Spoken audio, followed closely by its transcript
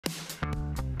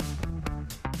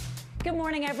Good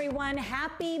morning, everyone.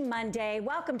 Happy Monday.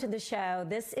 Welcome to the show.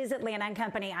 This is Atlanta and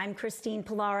Company. I'm Christine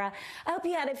Pilara. I hope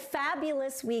you had a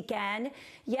fabulous weekend.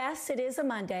 Yes, it is a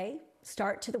Monday,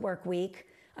 start to the work week.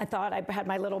 I thought I had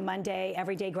my little Monday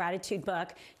everyday gratitude book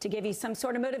to give you some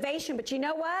sort of motivation, but you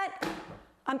know what?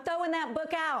 I'm throwing that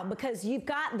book out because you've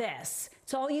got this.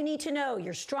 It's all you need to know.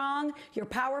 You're strong, you're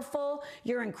powerful,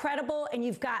 you're incredible, and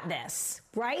you've got this,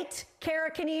 right?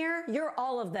 Kara Kinnear, you're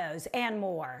all of those and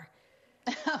more.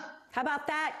 How about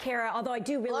that, Kara? Although I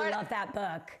do really love that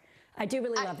book. I do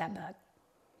really love that book.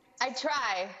 I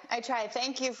try.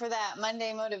 Thank you for that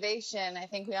Monday motivation. I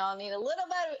think we all need a little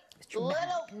bit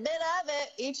of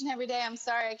it each and every day. I'm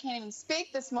sorry I can't even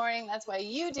speak this morning. That's why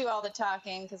you do all the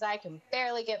talking, because I can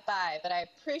barely get by. But I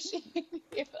appreciate you.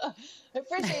 I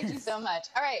appreciate you so much.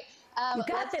 All right. You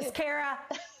got this, Kara.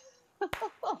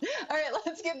 All right,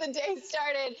 let's get the day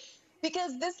started.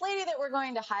 Because this lady that we're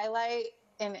going to highlight,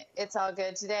 and it's all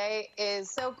good today,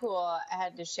 is so cool. I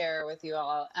had to share with you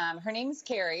all. Her name is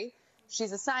Kerry.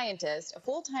 She's a scientist, a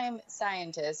full-time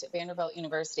scientist at Vanderbilt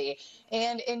University.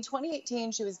 And in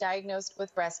 2018, she was diagnosed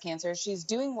with breast cancer. She's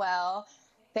doing well,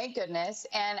 thank goodness.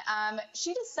 And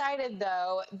she decided,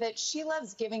 though, that she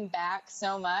loves giving back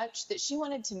so much that she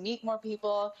wanted to meet more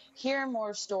people, hear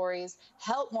more stories,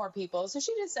 help more people. So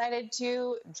she decided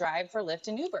to drive for Lyft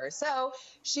and Uber. So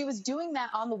she was doing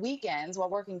that on the weekends while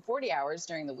working 40 hours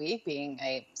during the week, being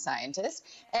a scientist.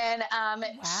 And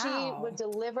she would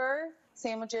deliver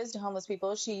sandwiches to homeless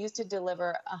people. She used to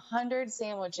deliver 100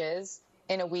 sandwiches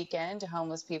in a weekend to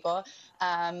homeless people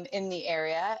in the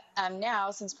area. Now,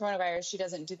 since coronavirus, she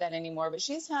doesn't do that anymore, but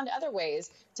she's found other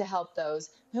ways to help those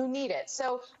who need it.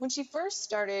 So when she first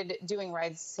started doing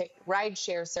ride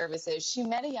share services, she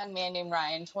met a young man named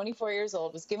Ryan, 24 years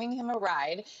old, was giving him a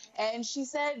ride. And she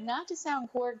said, not to sound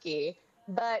quirky,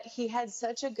 but he had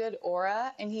such a good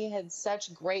aura and he had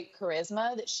such great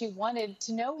charisma that she wanted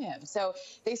to know him. So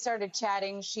they started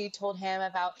chatting. She told him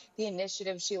about the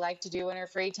initiatives she liked to do in her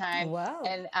free time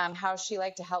and how she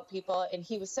liked to help people. And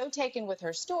he was so taken with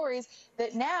her stories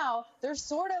that now there's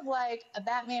sort of like a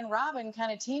Batman Robin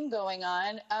kind of team going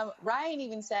on. Ryan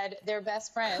even said they're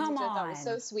best friends, which I thought was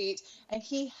so sweet. And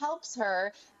he helps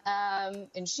her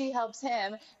and she helps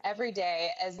him every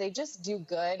day as they just do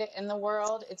good in the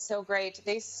world. It's so great.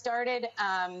 They started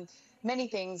many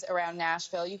things around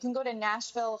Nashville. You can go to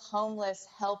Nashville Homeless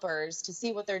Helpers to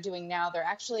see what they're doing now. They're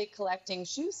actually collecting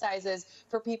shoe sizes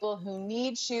for people who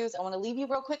need shoes. I want to leave you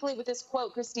real quickly with this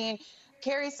quote, Christine.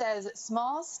 Kerry says,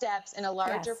 small steps in a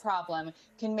larger problem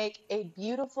can make a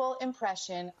beautiful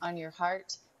impression on your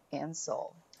heart and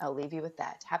soul. I'll leave you with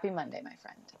that. Happy Monday, my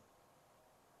friend.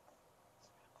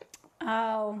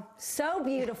 Oh, so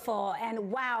beautiful.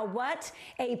 And wow, what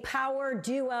a power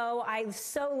duo. I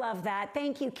so love that.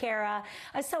 Thank you, Kara.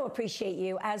 I so appreciate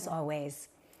you, as always.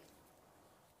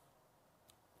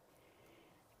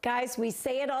 Guys, we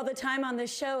say it all the time on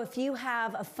this show. If you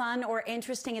have a fun or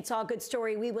interesting It's All Good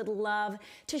story, we would love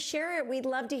to share it. We'd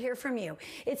love to hear from you.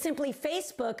 It's simply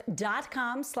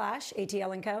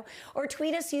facebook.com/ATLandCo or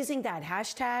tweet us using that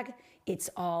hashtag, It's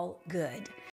All Good.